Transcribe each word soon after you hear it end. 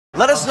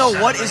Let us know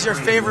what is your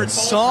favorite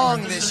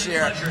song this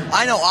year.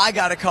 I know I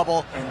got a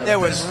couple. There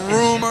was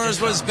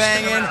Rumors was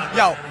banging.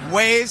 Yo,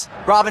 Waves,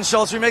 Robin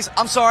Schultz remix.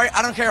 I'm sorry,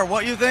 I don't care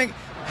what you think.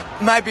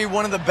 Might be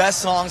one of the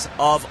best songs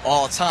of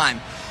all time.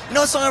 You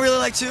know what song I really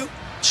like too?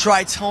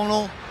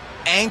 Tritonal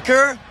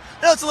Anchor.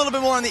 I know it's a little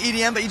bit more on the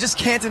EDM, but you just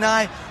can't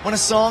deny when a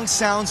song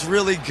sounds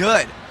really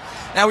good.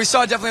 Now, we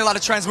saw definitely a lot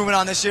of trends moving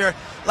on this year.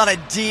 A lot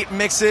of deep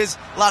mixes,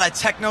 a lot of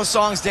techno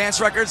songs, dance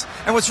records.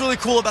 And what's really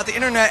cool about the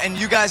internet and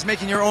you guys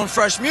making your own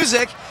fresh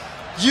music,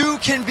 you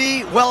can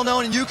be well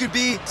known and you could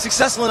be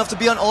successful enough to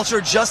be on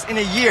Ultra just in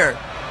a year.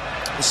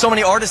 There's so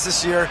many artists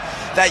this year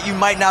that you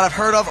might not have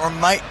heard of or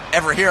might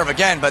ever hear of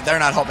again, but they're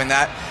not hoping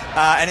that.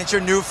 And it's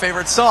your new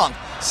favorite song.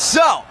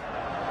 So,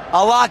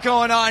 a lot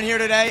going on here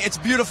today. It's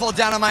beautiful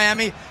down in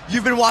Miami.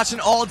 You've been watching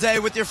all day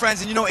with your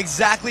friends and you know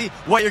exactly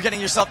what you're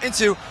getting yourself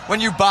into when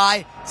you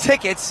buy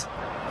tickets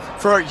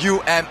for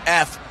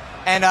UMF.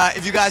 And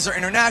if you guys are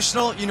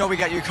international, you know we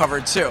got you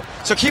covered too.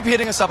 So keep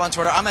hitting us up on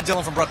Twitter. I'm at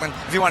Dylan from Brooklyn.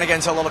 If you want to get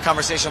into a little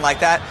conversation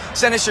like that,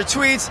 send us your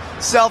tweets,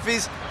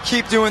 selfies.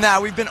 Keep doing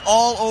that. We've been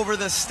all over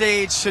the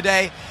stage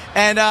today.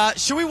 And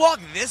should we walk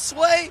this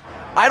way?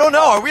 I don't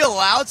know. Are we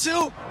allowed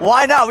to?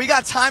 Why not? We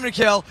got time to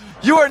kill.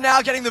 You are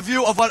now getting the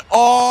view of what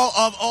all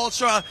of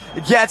Ultra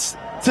gets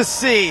to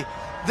see.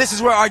 This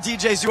is where our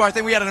DJs do our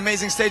thing. We had an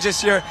amazing stage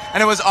this year,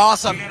 and it was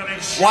awesome.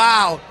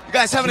 Wow. You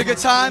guys having a good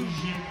time?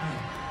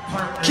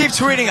 Keep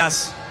tweeting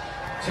us.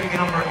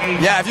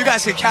 Yeah, if you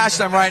guys could catch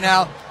them right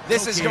now,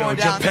 this is going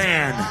down.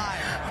 Japan,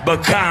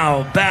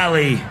 Macau,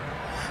 Bali,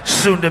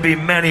 soon to be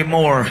many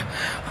more.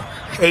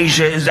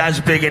 Asia is as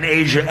big in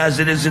Asia as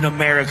it is in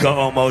America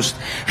almost,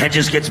 and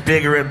just gets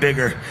bigger and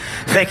bigger.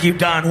 Thank you,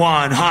 Don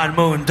Juan, Han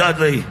Moon,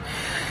 Dudley.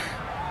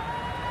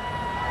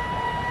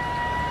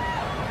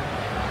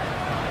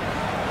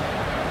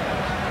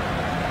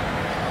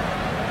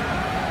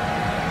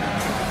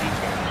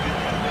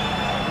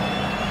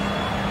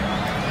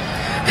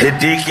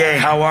 Hidike,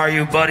 how are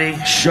you, buddy?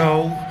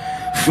 Sho,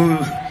 Fu,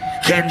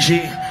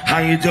 Kenji, how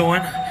you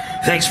doing?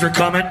 Thanks for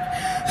coming.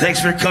 Thanks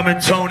for coming,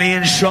 Tony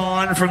and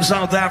Sean from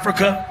South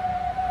Africa.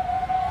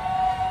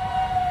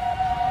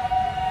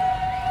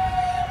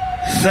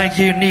 Thank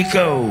you,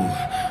 Nico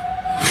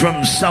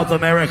from South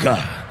America.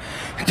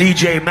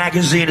 DJ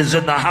Magazine is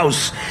in the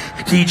house.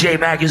 DJ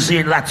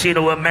Magazine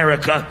Latino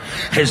America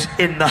is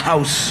in the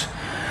house.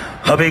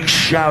 A big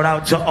shout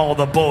out to all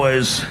the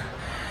boys.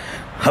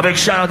 A big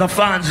shout out to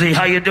Fonzie.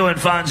 How you doing,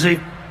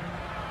 Fonzie?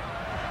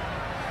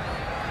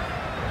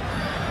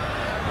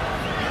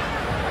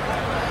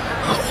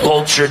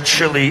 Ultra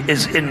Chili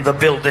is in the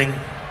building.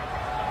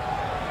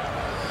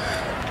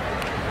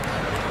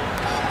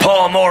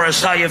 Paul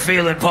Morris, how you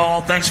feeling,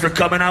 Paul? Thanks for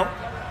coming out.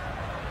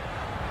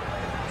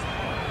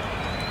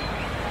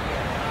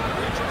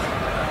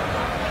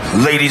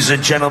 Ladies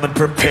and gentlemen,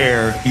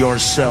 prepare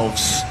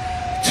yourselves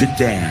to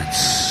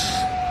dance.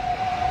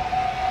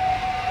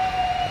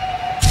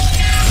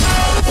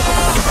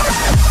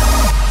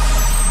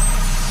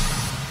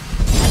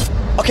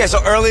 Okay,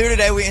 so earlier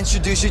today we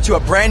introduced you to a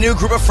brand new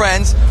group of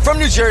friends from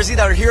New Jersey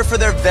that are here for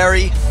their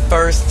very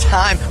first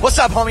time. What's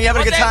up, homie? You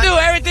having a good time?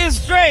 Everything's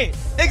straight.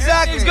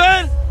 Exactly. Everything's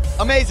good?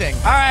 Amazing.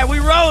 All right, we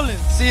rolling.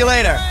 See you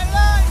later.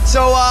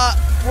 So,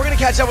 we're going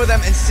to catch up with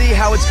them and see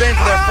how it's been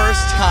for their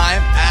first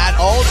time at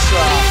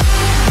Ultra.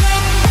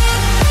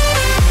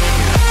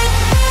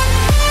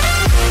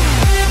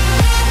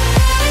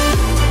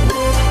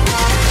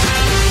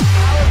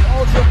 How has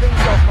Ultra been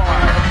so far?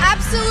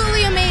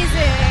 Absolutely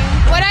amazing.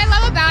 What I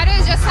love about it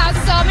is just how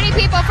so many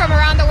people from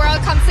around the world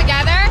come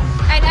together,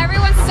 and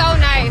everyone's so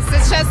nice.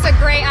 It's just a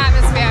great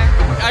atmosphere.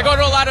 I go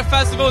to a lot of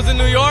festivals in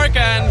New York,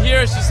 and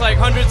here it's just like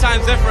 100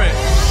 times different.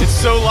 It's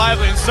so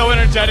lively and so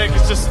energetic.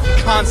 It's just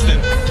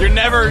constant. You're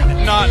never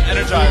not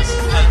energized.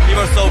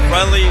 People are so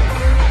friendly.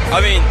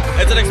 I mean,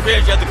 it's an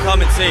experience you have to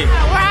come and see.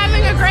 We're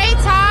having a great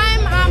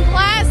time. I'm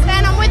blessed,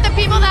 and I'm with the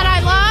people that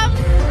I love,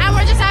 and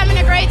we're just having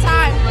a great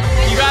time.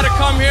 You gotta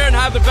come here and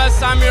have the best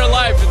time of your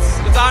life.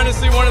 It's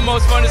honestly one of the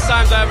most funnest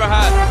times I ever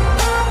had.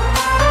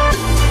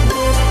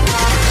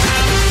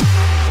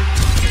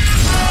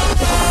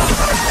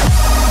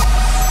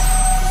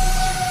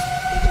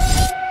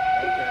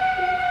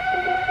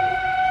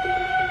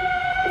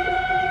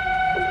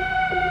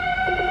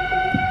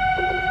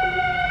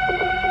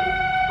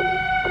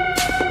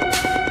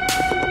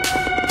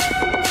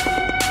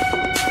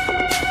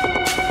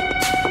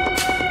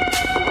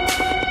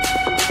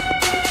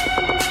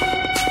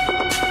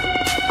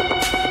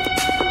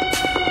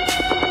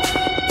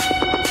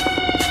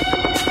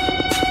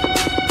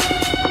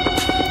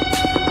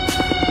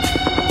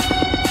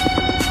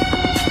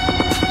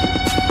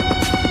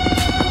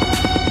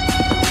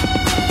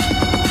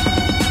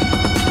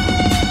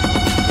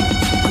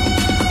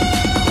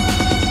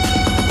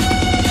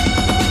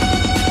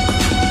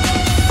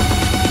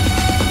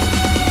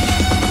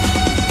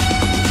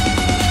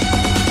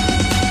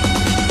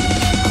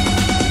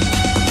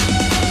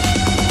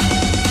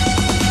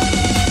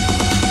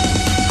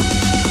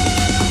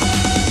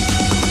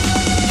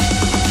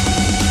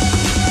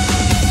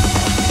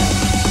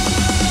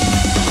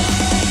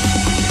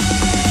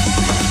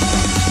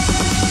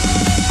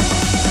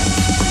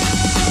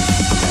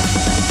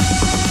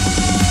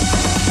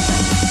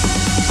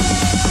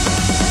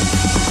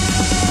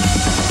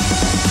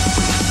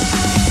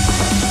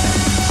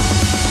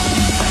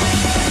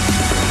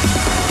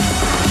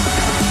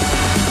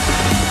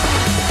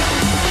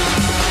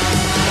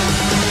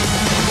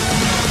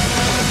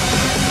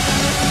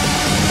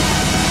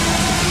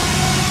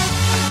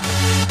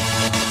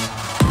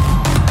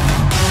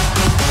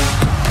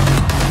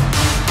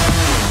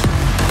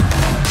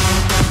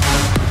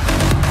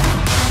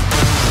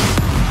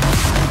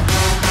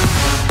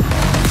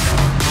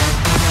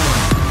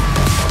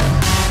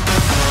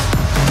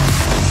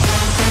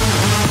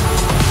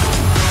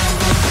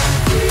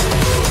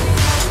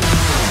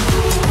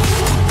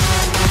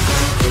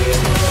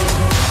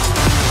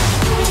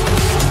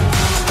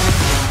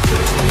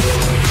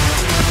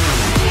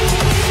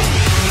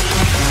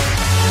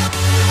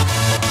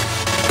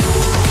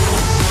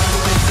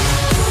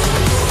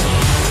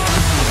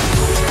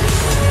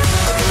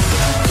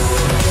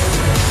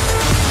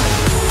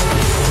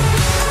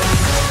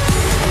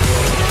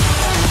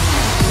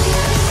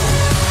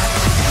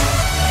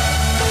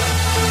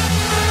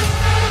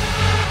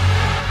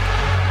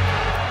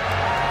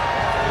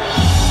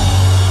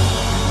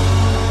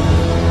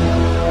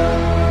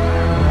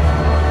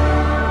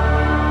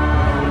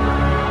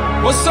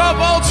 What's up,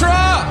 Ultra?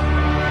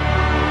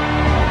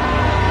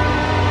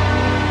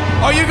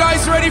 Are you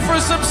guys ready for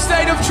some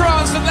state of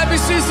trance? And let me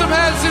see some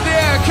hands in the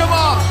air. Come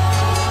on.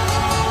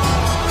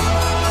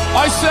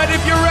 I said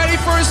if you're ready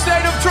for a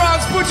state of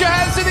trance, put your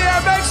hands in the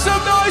air. Make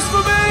some noise for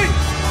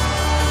me.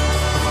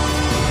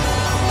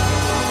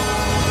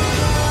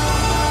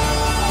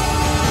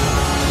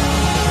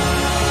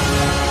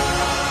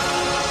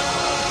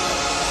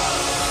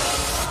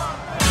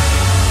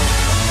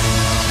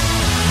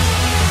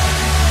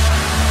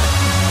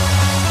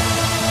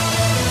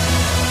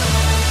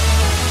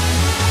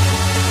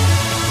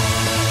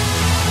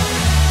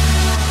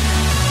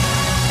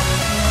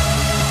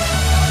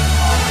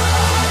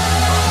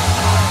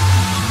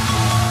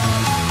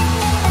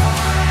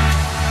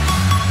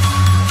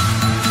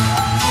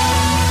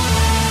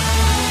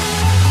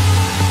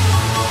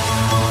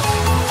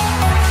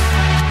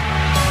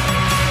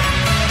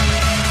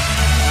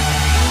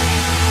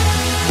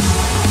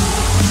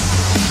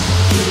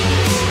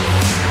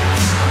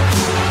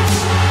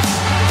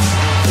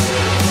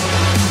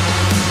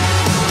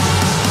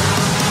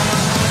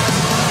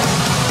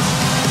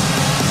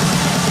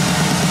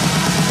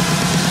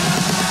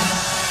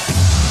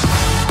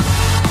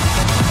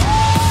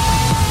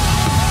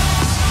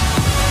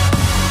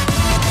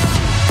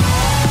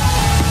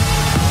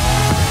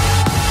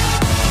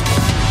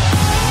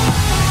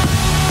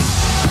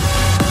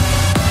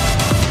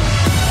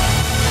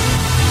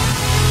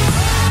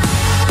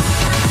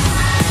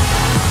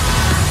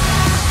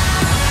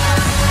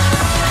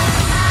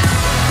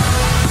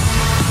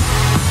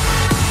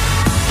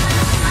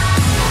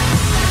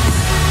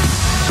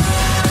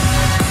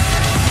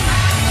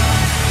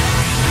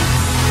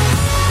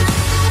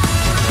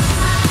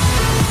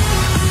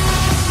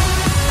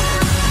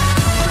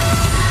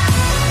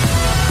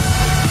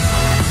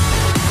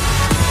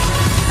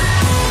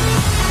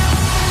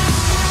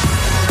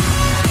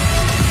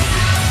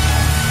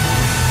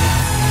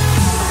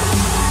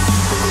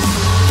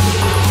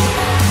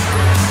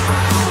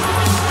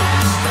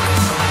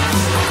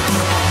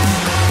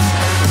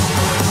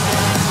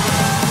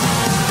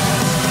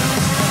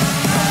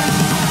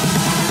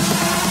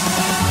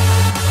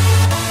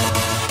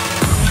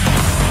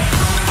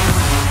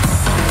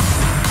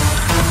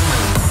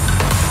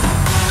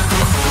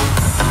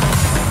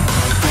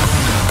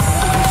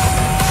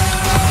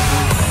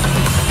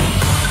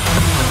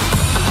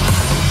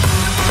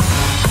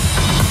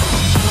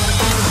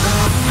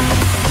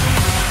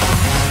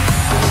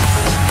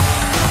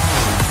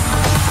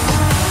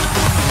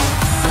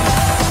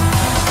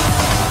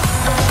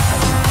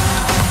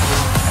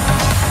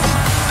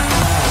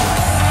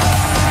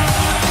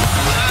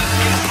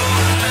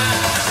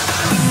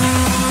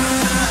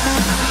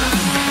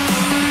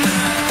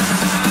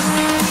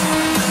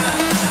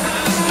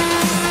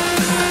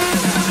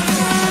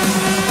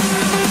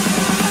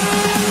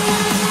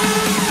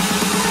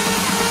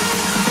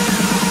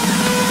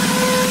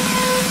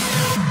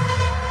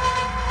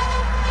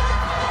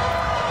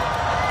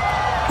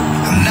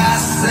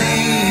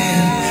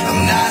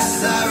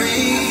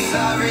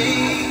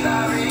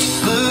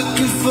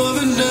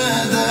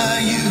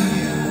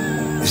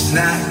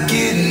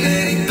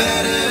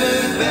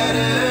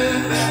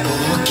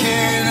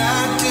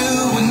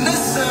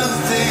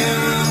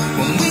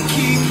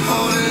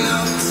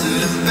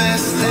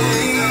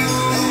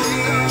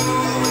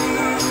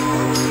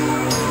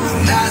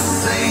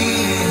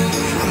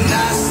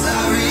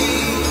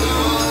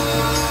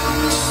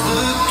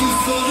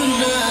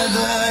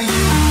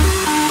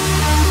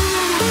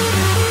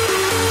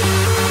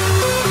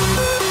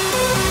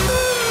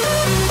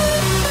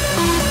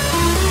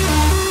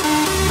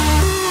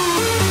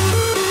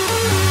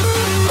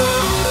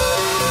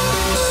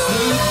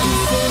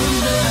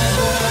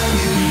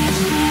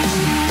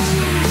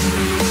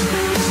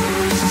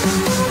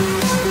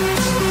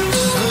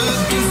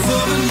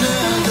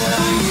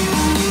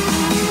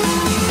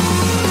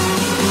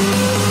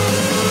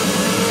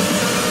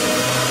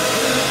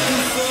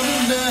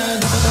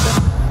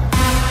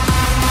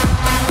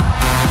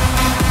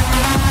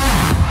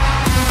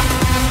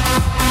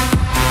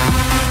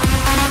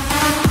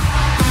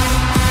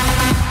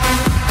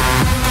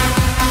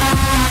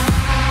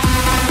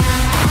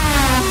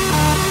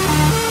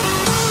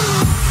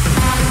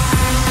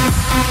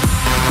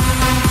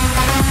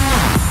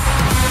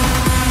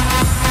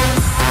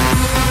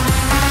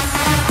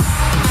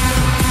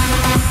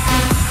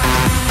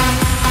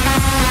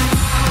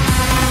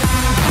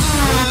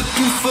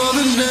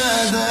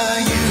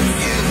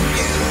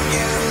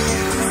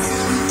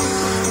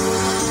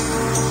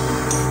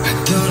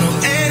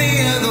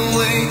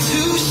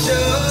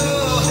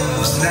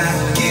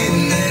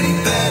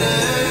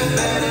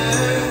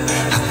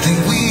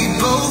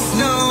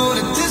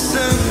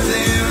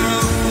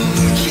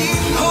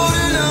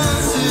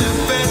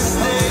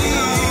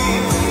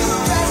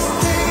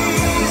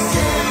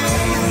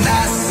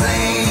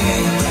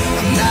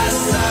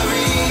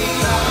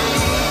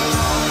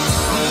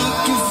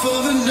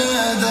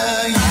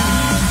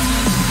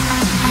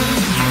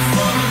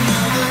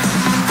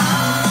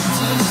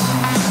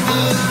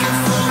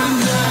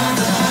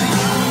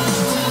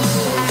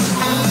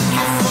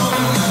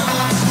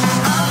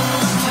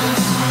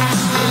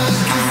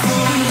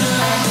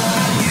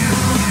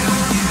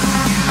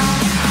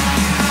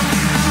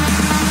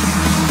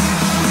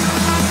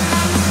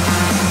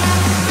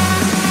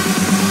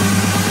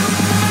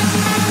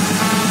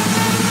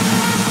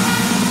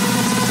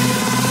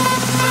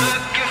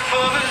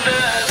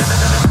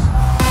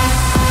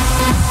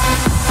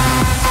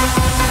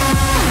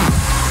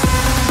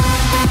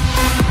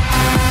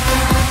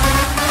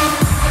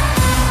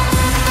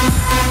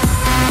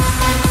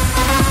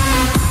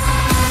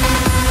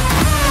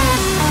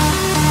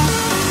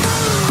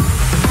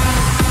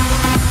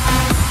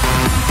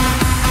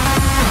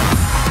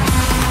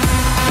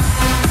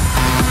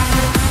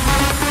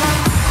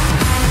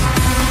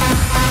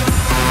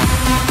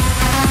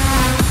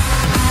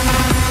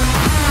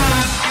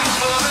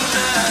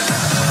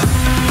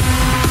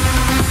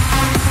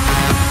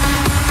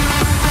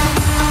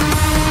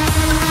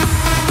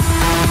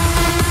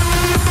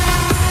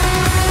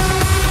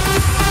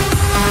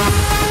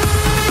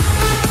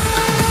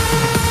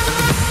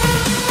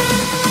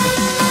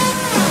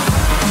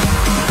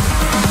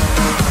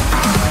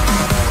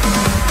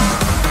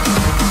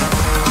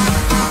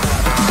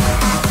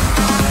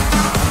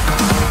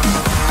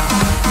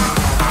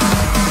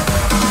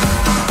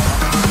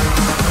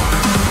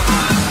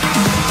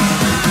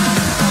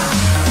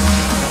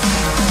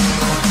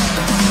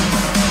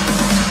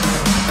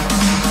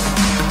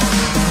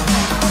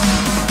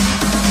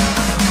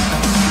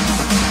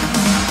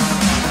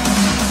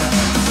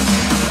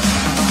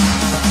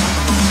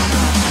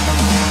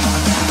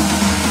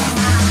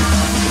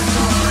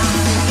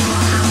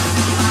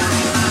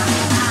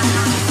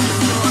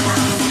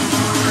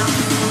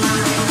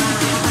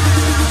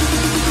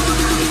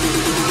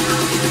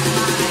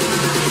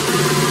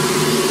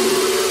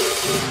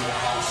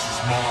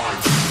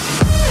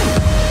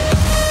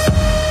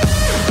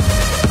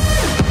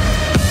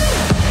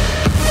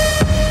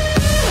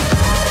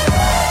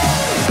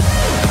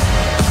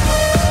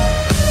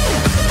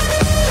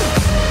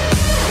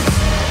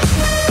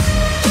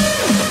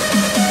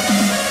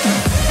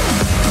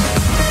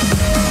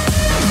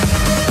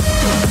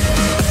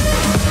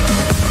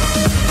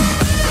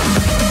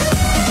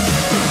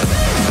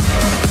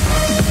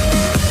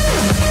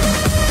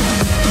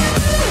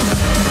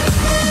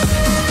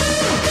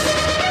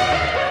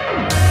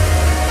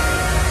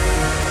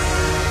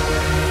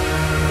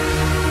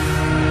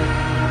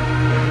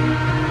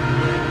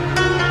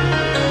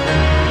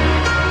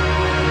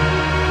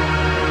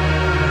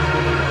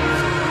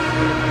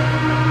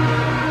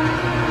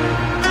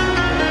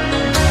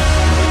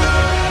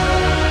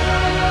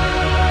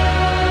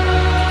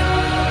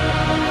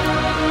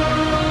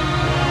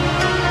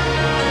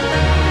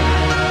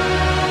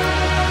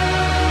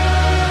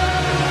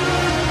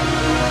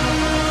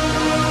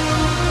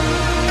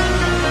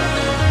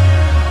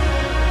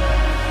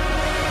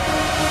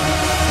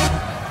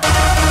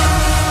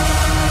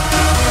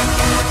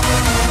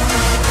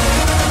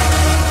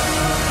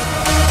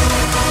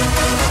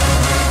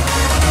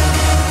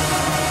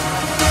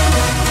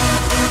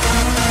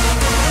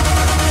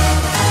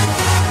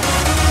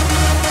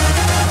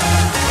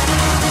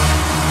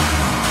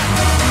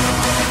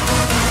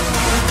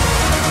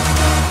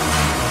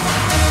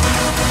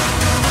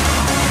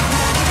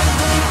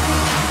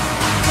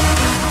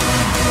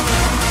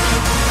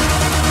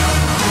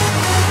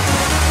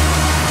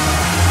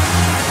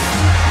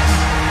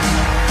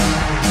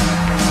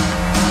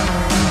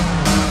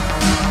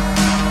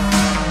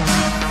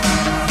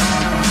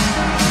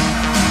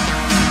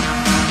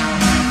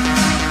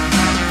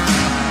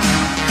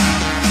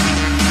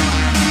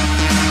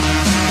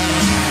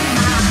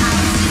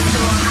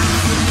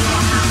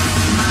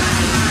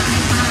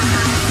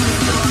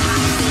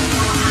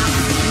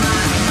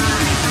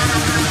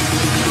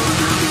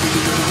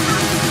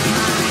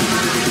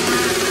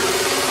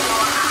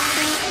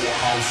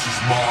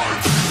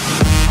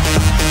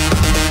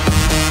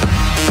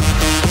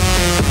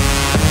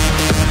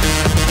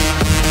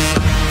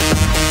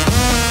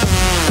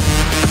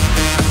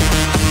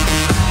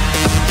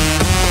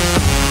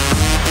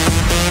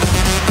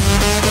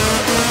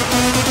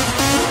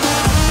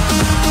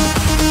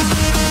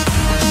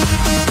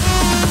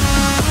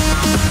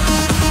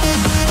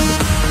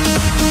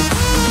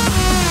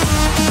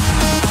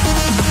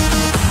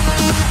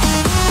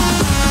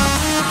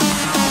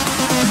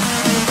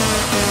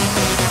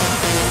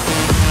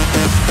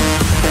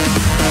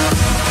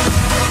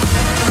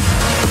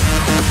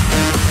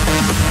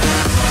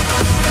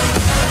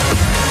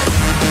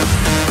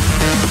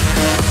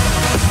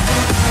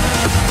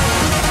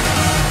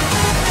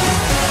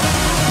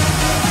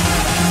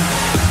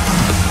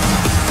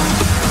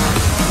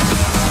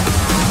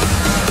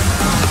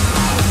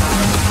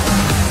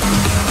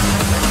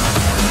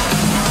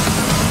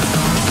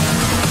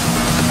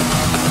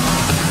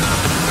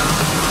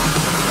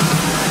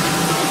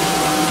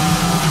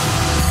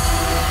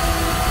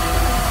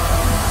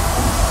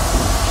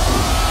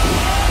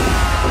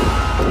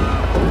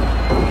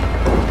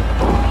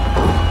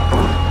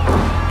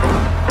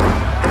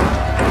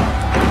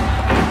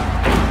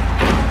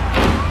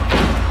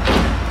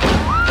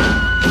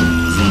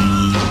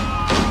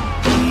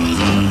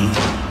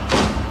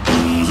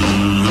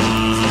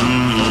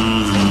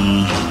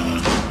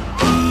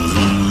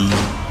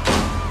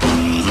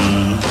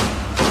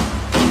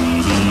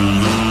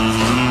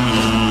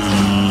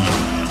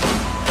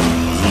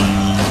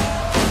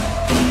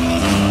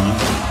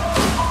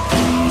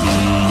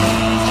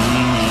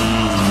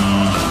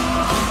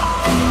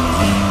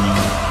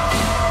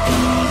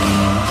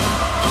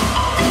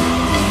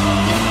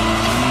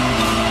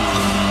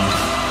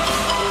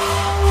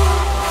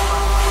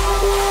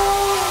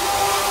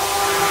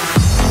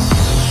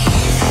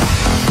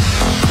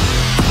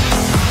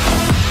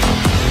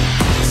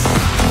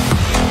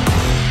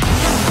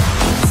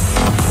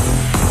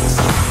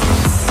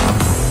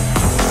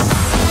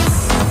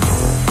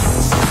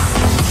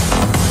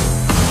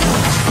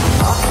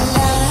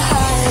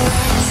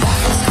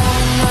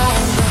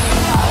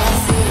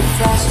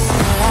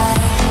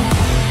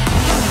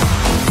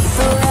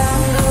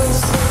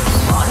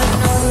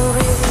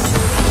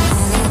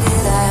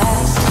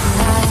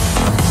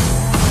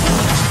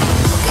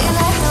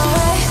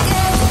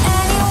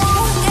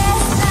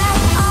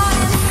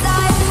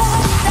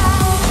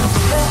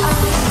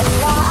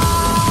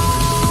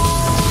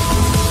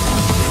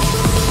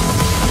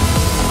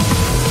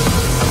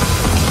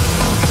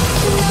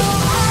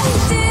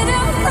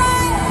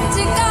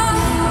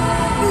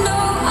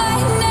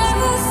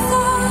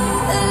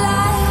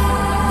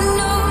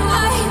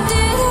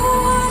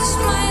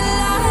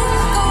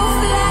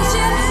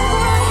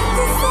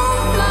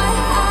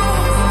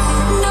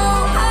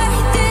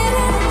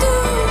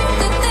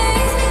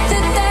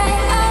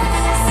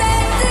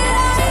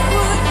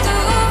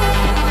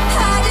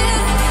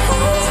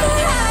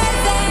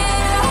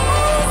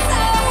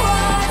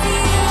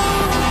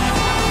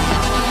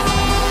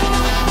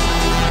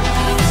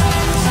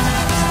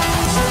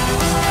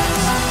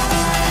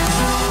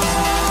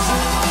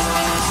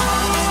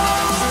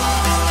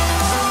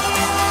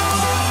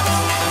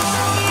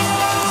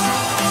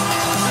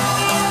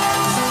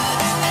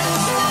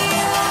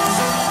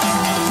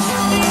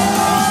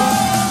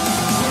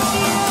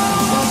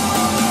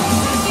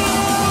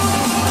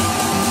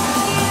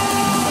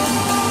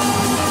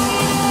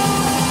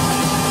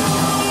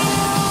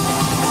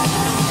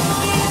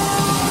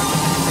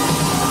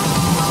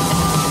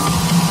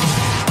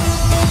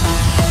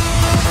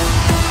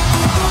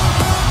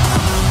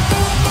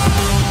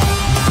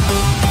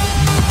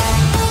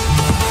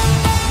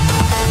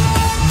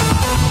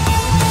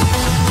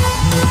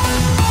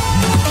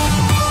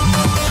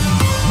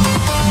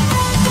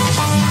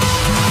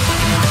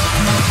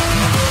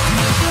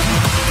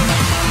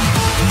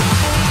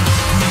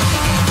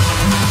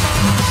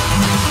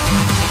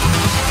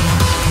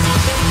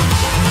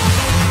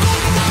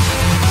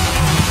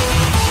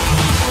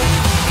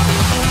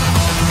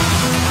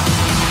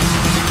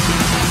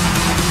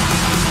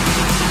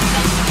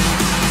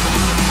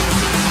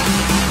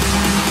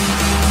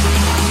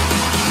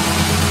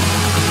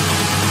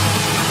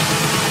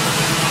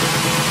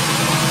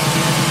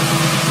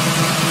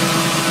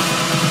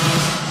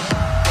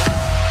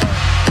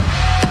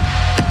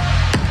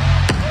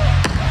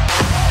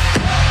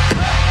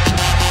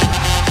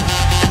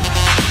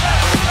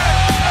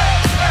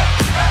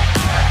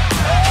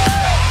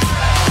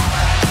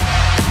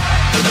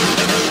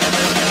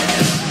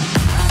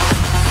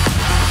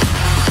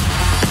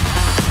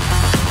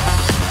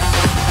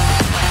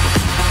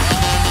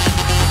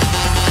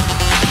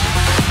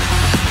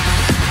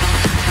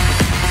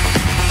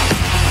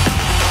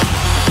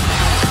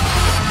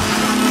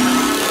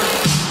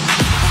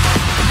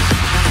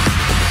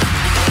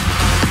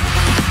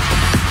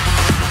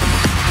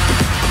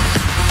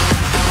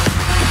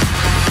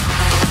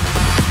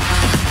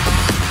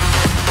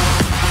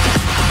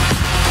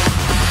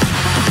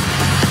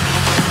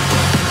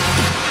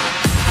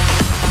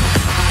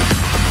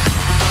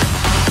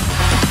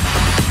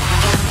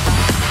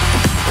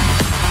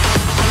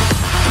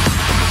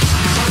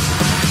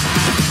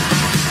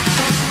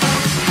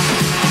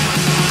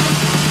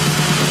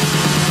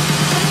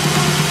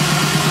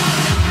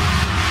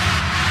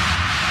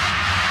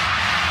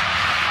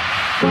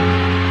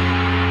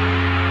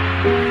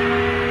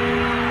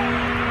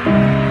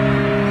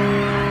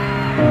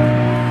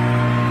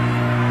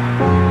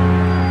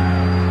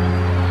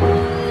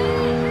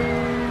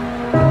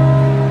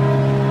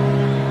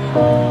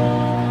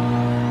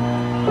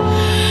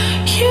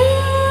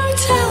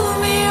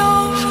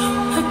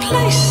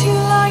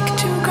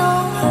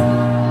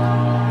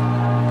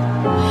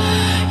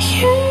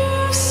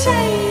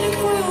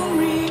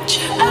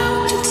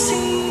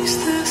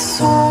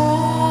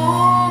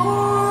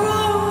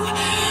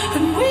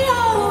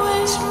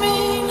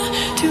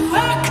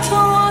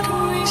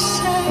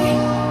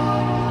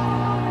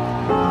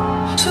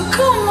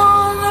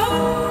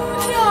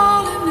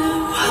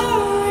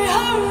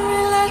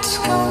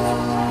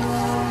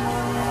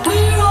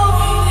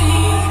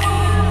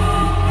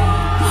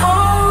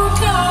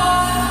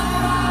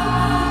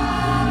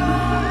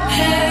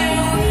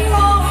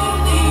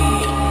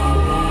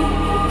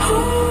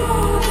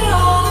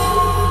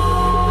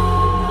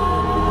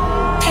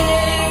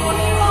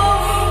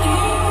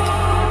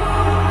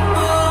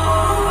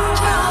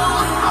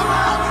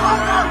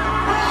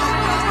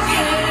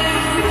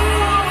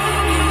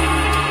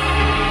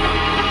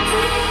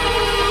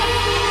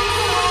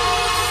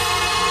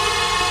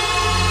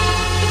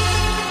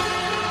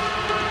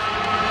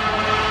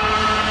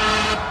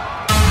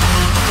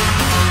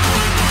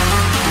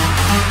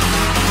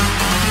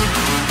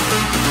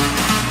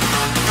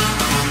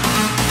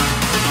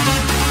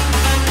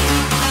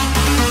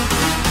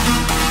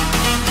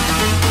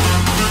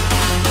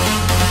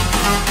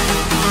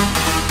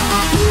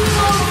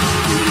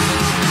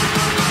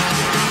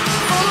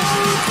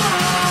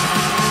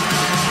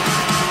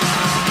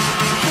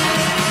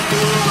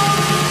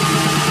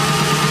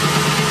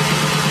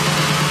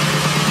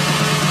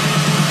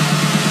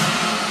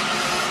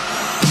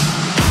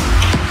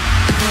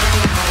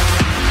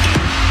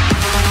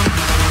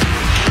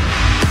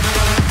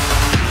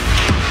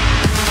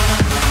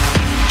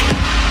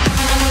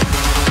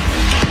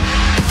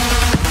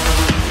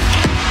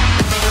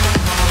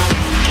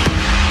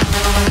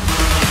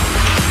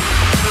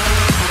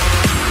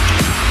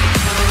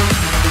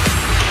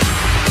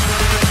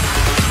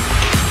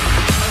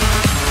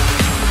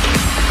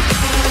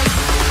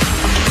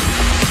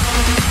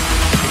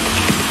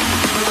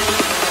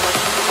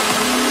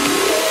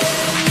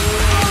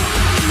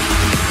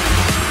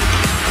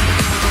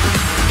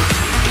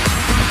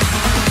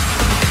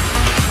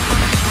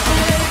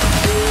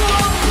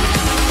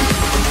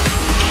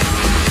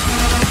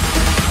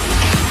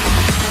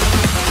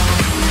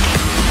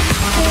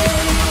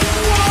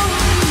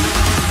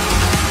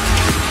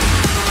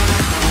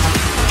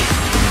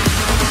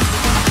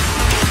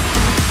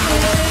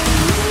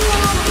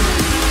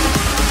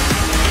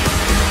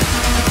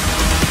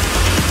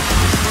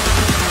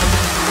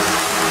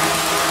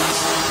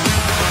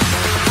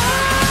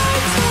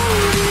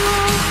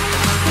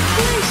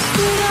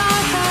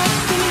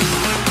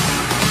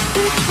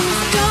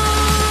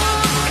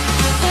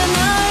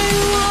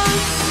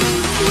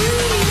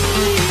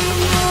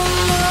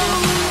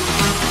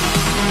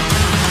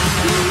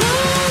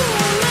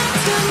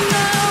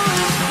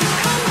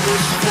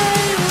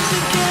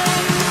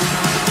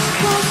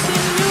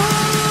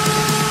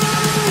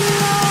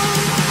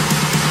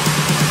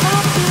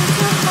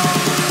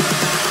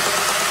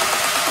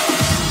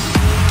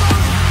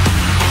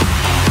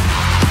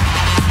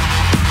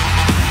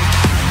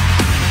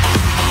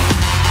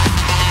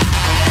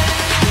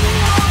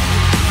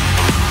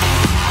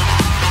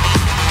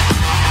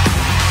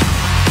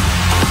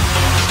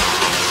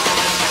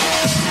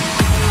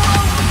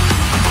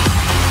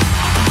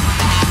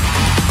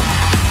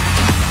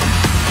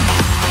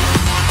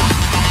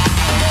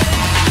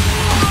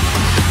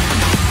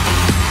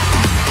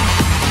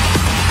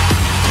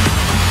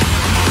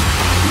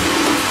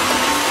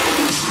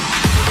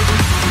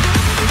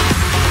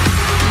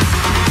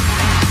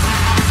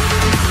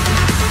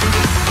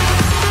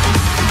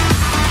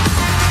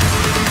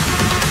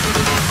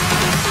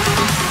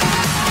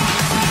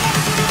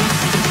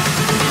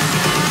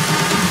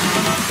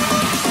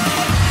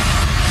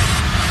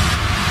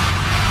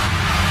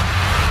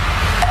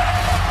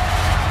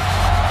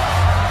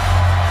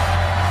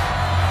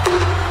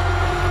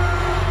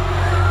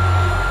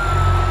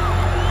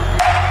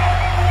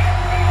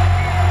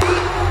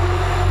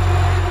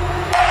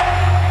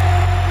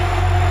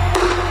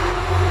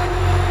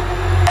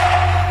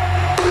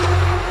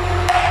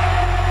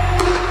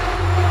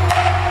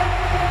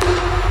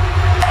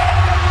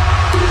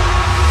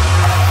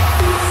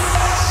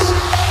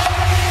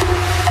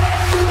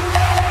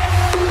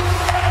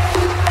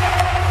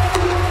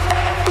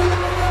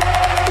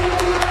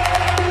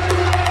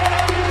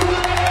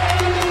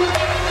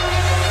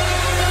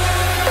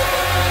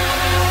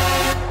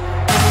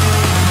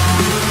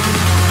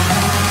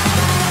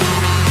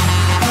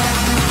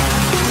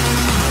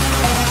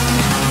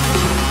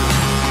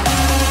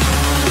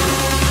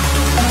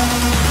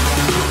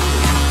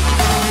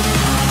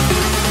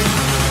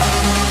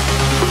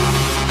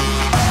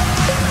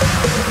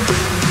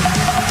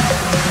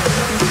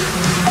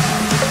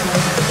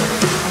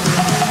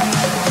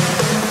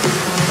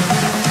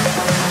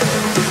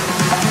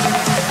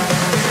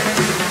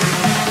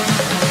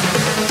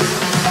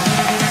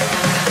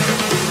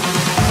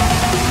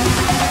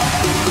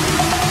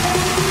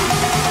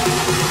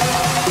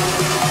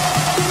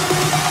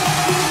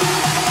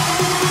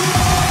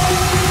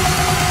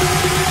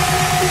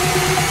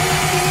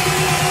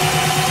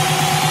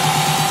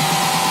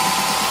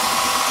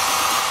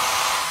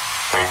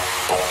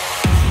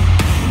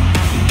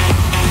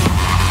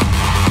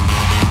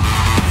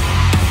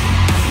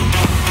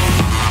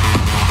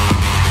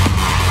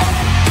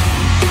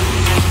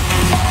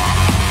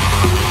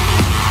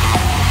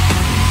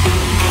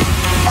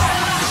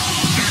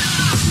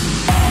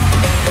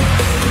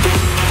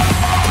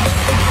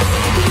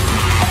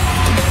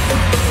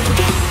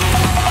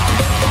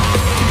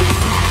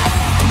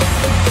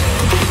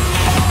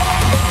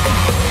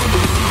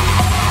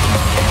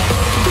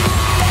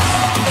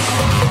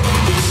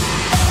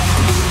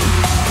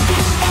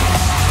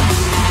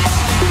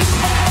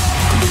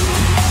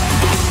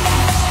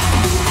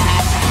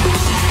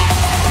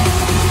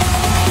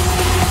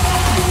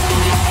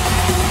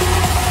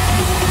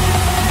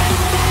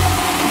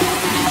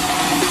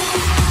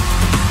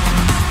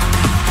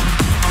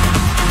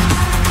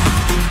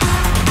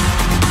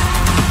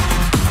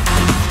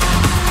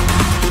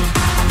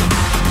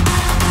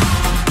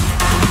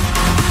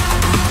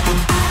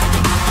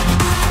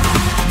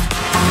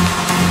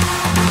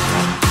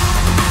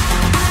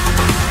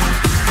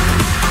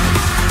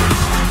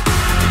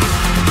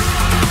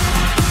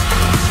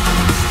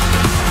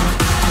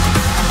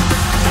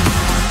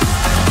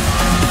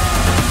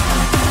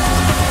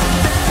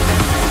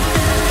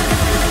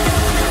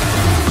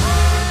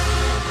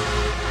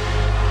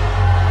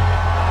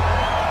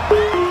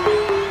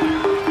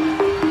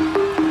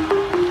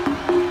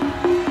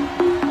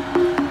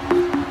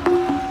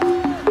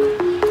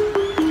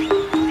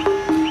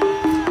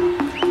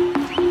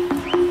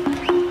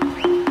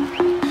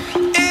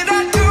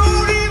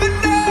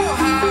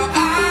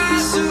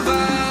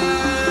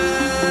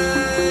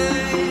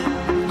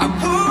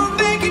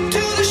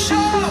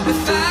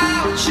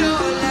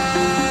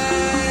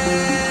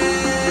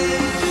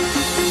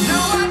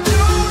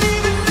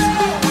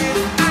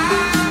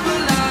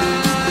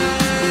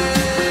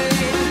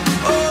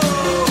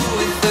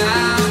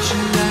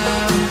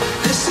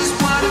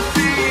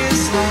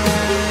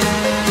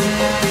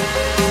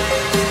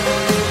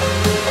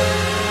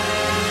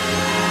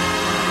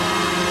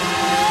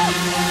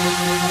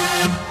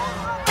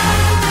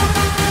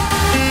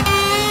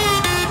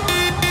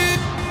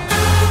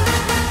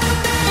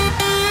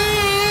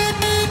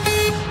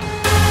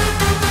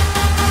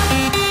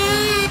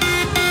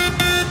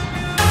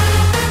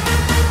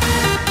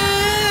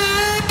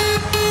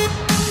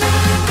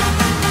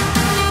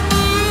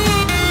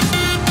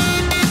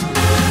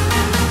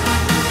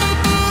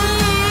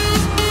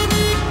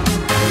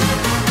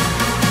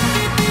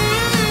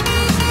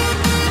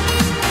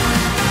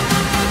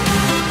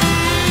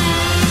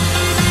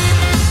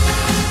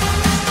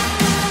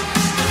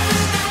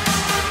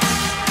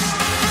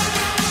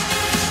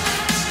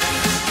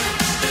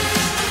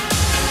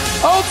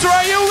 dancer,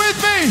 are you with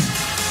me?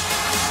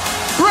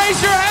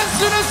 Raise your hands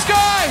to the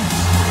sky.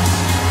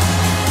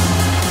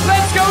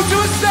 Let's go to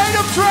a state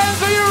of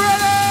trance. Are you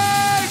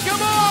ready?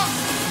 Come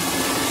on.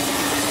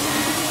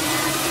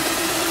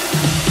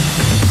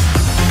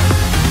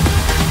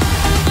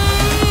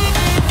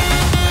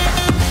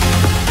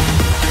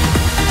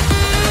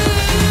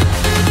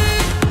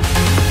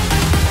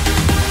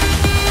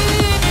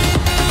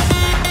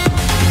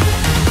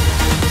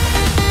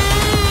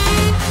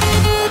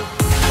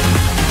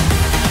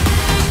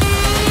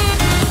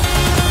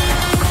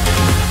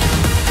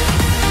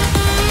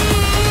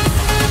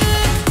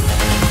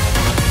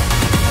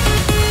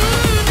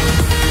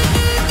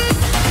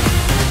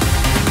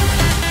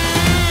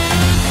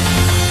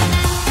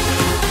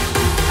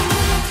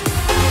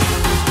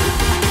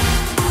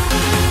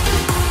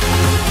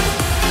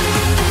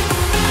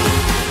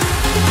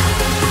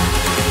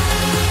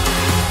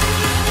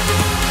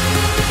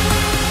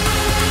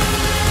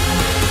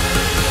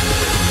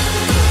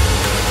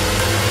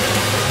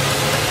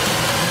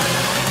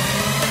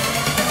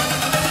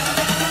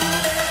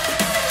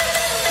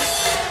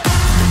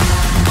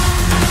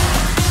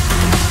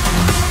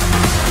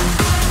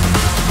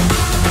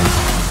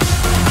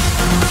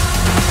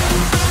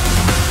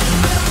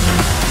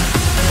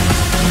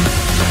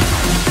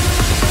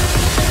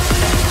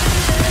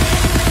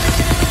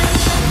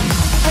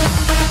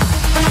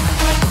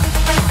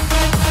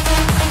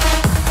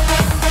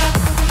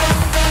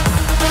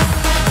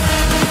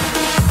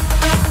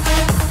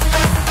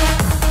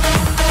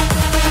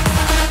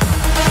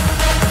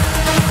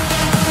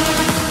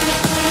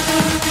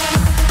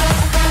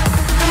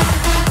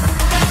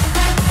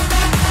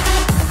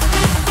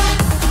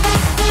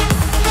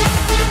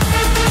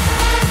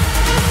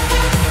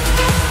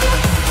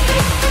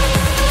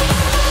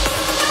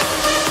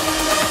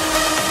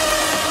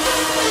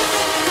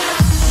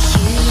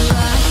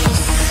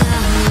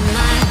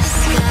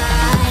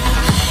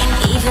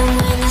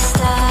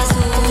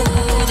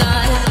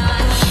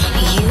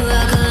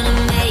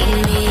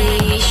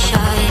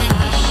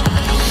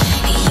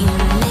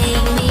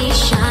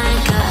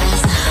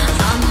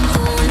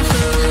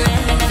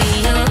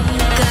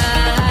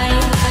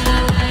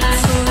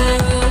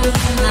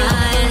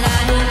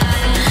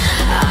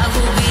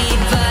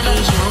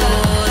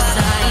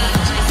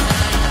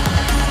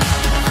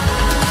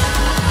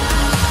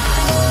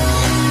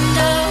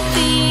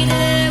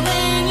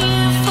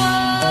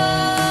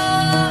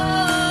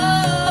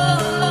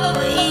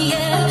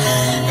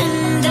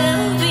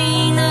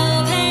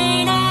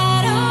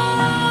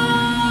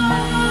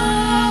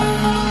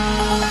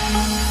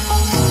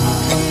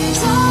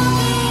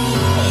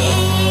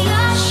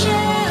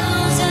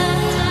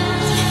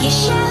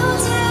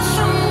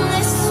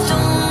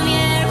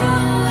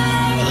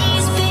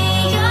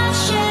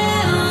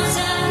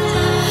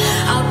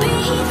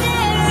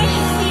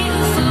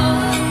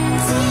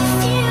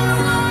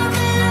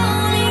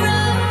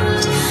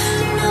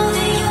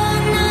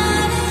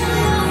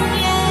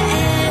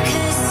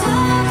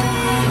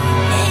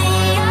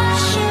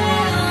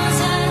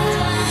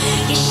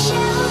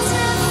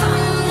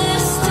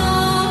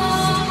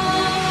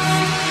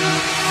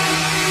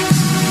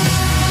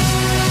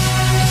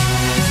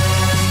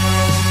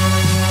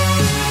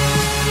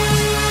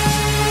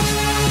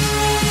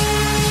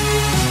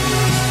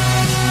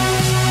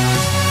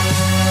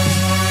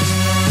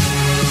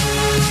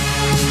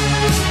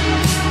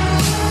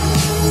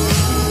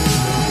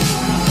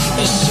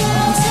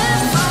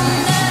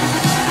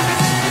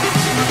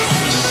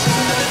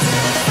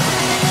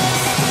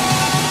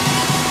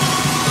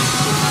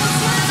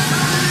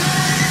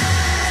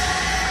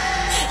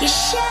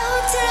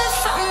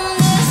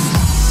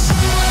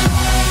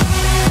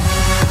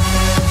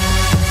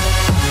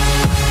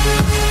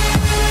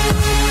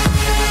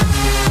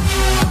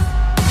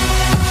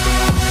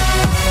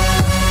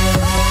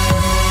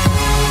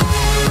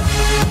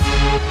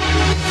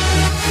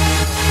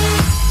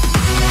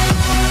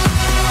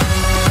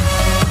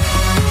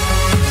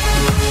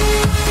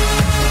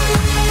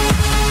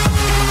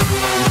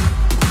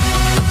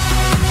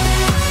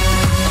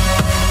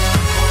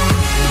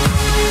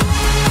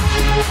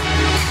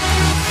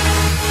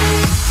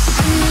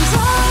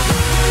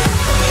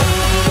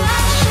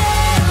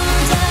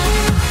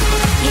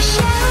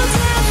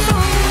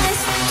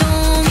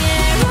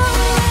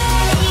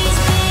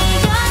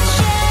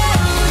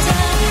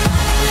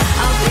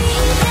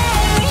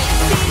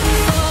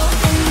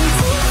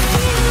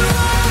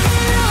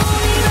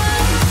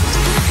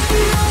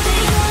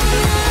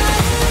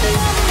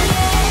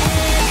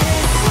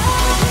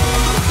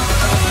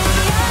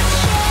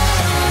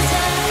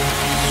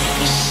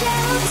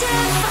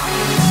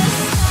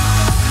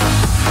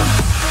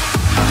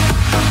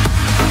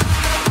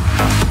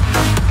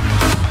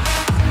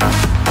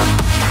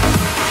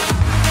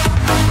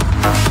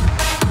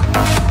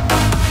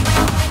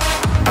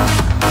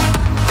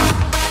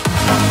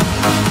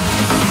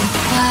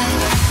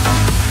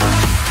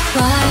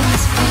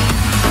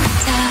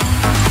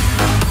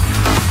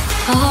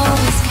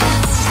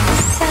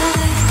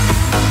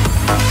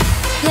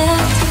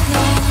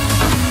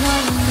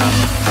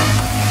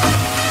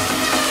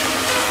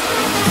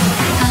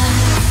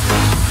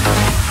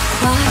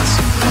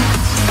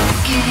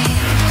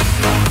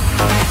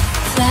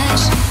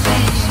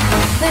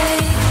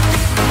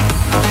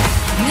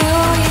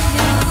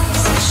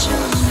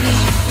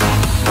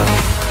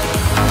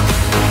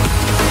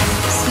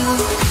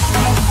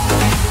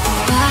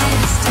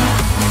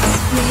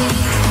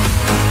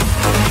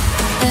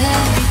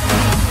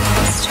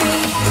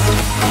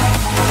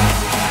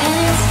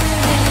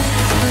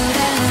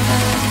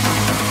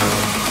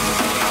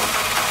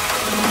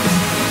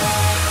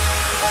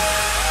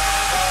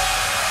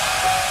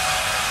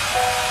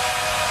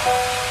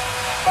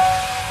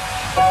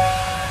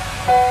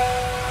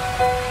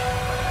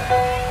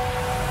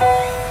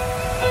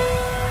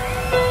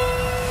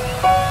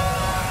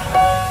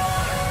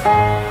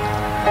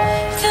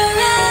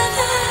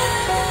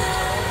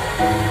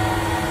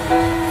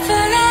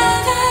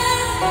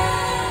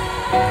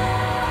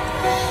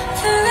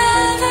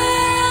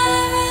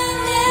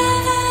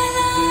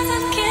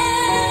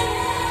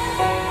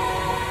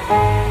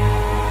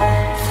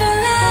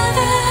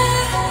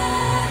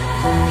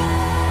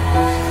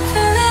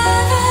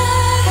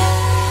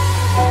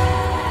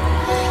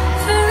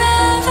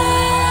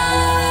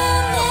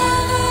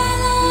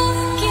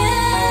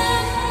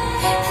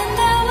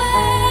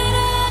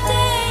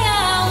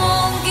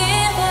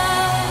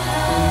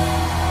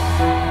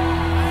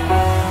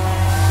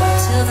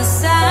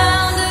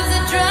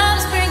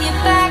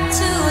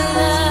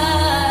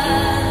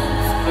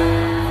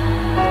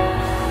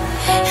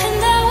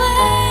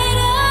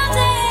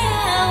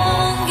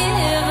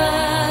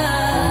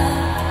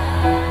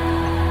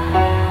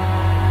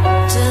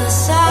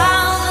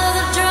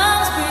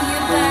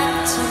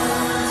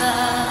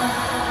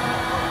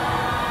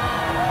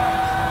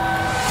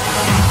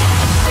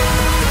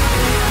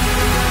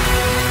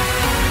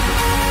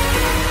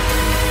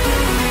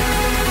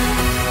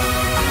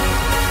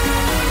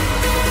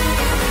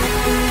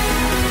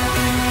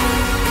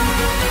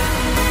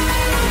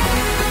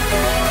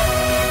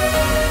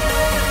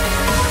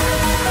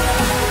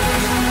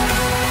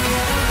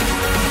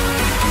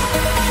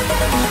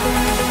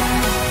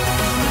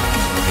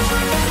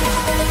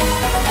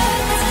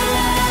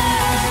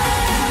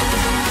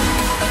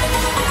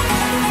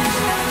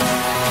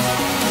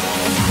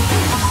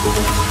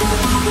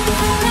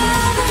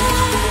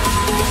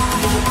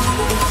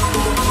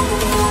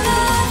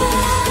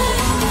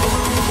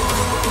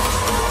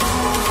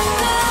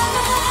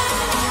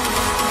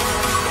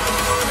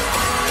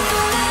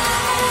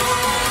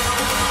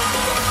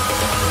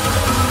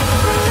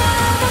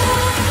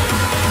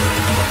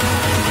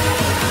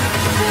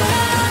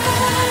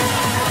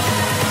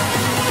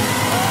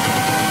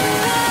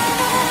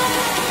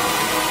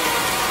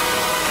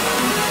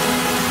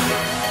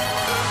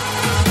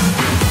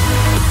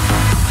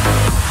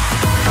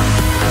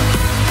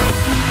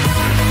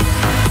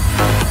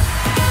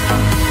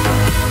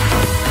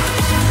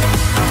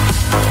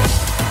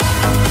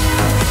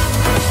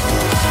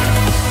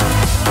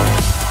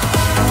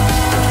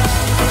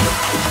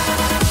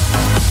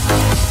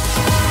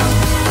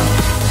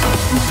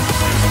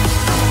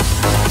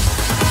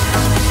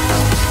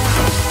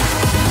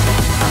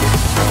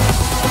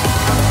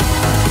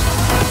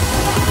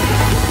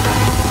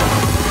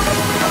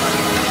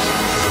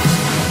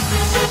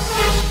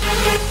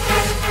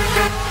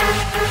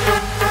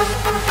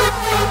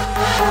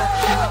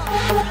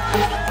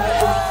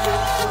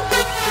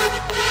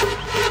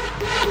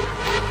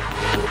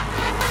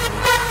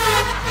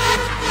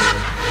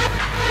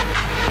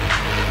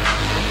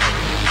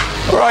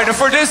 Right, and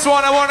for this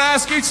one, I want to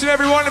ask each and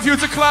every one of you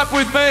to clap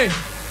with me.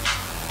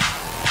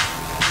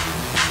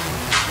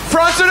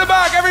 Front to the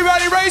back,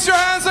 everybody raise your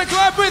hands and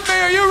clap with me.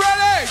 Are you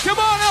ready? Come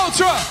on,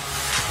 Ultra.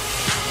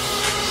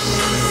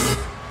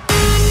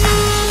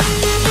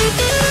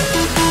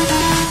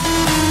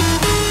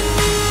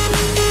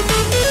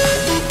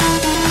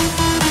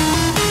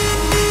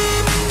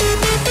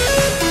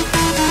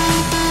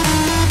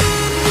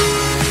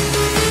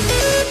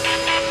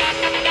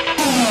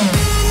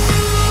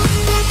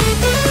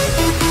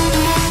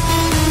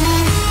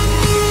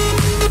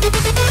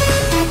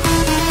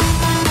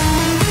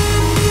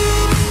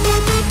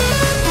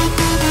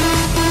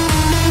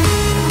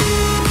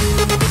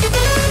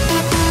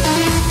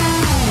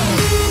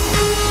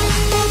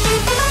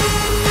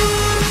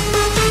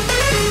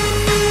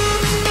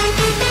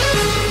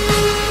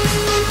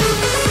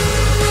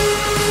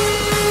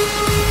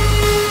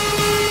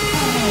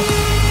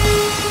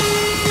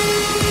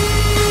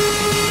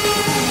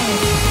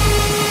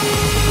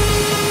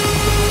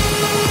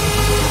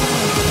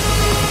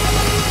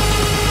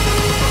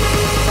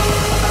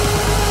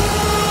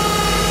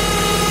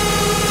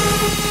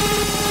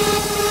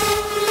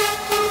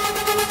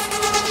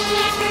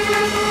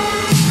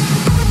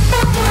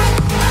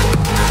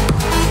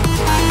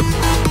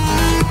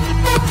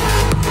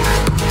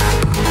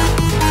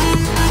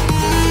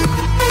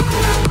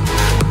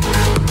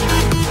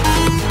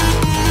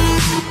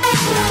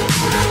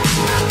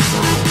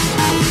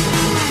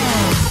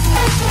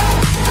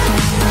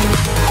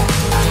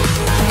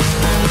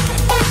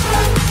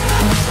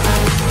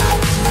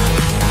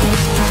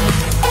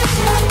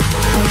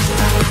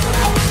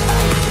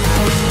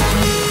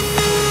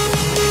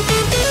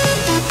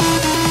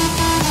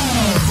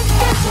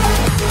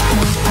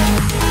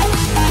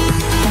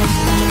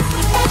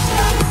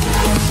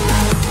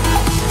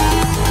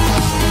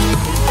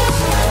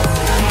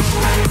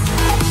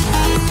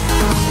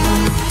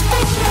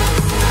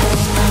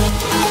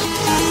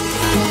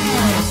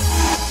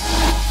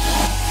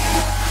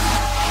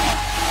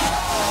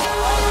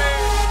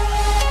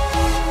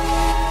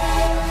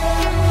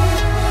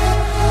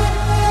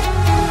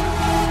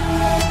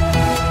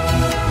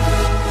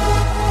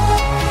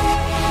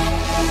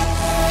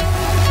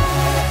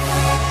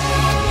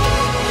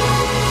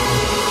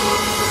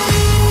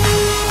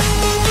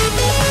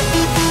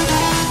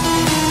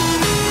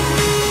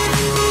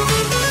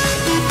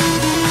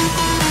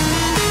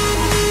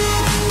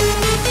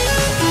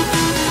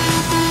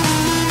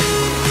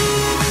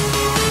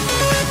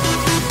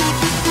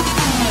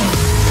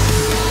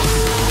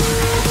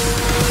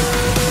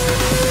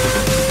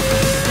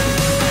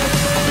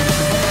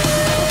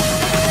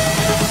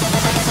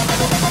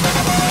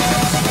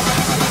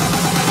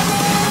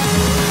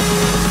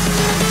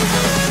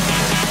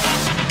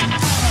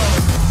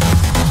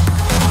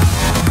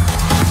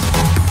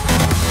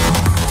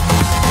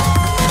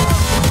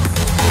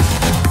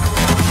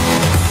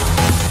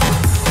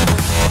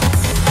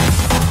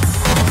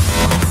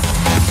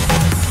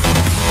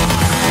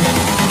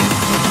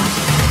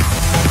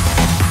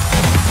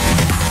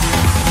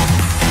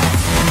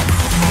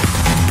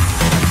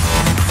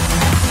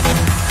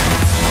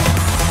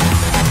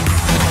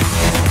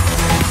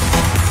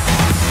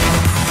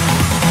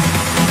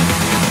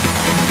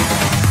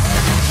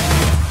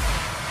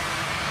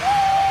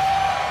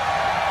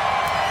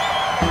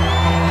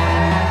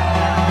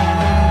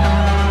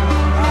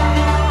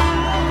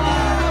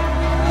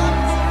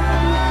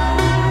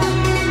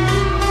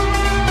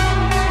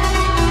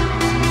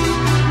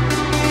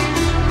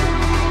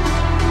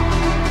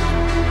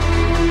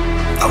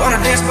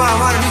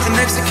 Underneath the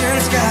Mexican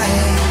sky,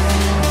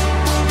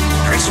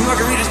 drink some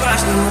margaritas,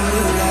 watch the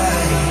blue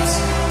lights.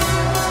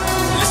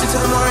 Listen to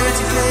the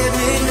mariachi play at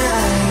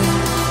midnight.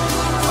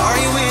 Are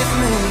you with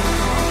me?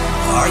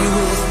 Are you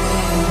with me?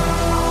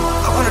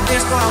 I wanna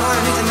dance by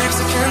underneath the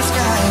Mexican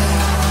sky.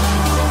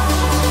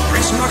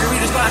 Drink some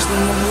margaritas, watch the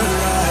blue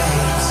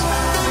lights.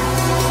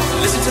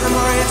 Listen to the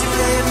mariachi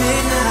play at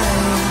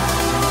midnight.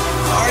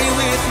 Are you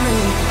with me?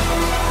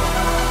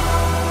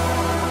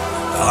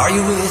 Are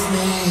you with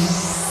me?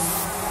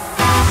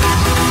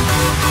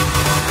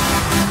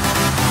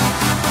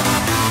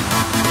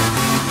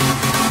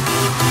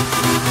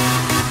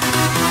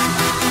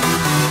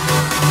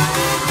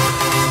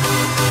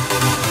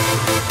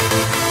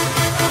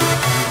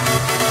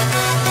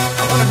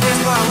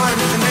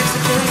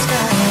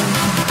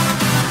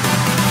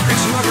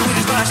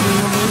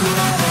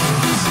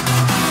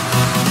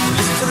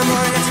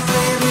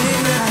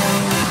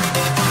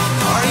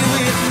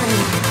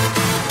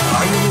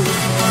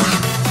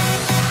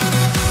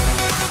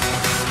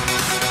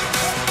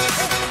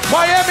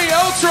 Miami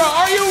Ultra,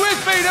 are you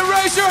with me? Then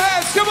raise your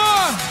hands, come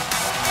on!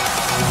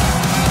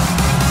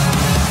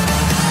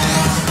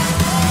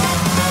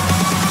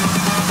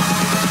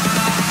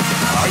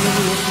 Are you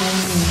with me?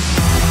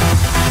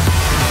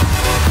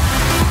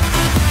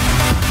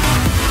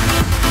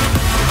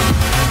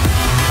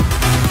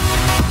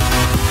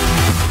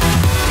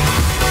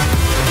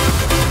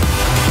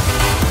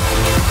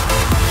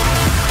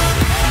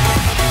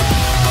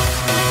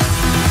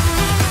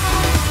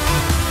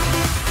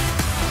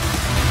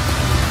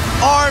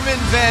 Armin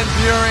Van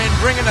Buuren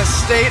bringing A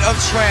State of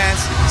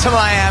Trance to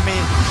Miami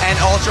and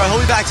Ultra. He'll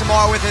be back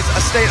tomorrow with his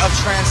A State of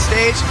Trance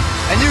stage.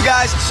 And you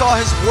guys saw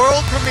his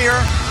world premiere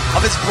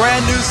of his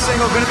brand new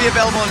single, going to be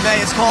available in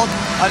May. It's called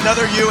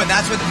Another You, and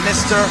that's with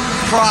Mr.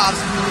 Props.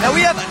 Now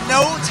we have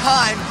no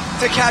time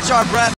to catch our breath.